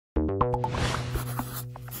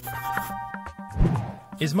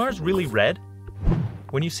Is Mars really red?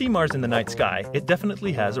 When you see Mars in the night sky, it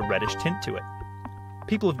definitely has a reddish tint to it.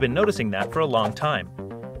 People have been noticing that for a long time.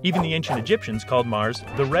 Even the ancient Egyptians called Mars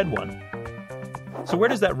the Red One. So where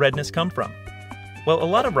does that redness come from? Well, a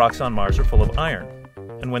lot of rocks on Mars are full of iron,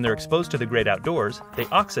 and when they're exposed to the great outdoors, they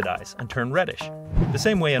oxidize and turn reddish, the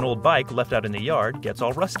same way an old bike left out in the yard gets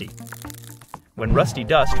all rusty. When rusty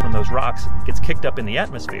dust from those rocks gets kicked up in the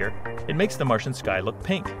atmosphere, it makes the Martian sky look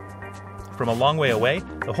pink. From a long way away,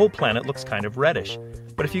 the whole planet looks kind of reddish,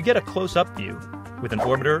 but if you get a close-up view, with an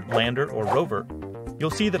orbiter, lander, or rover, you'll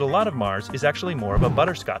see that a lot of Mars is actually more of a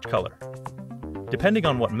butterscotch color. Depending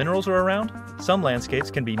on what minerals are around, some landscapes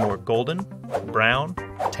can be more golden, brown,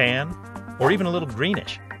 tan, or even a little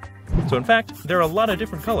greenish. So in fact, there are a lot of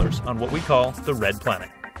different colors on what we call the red planet.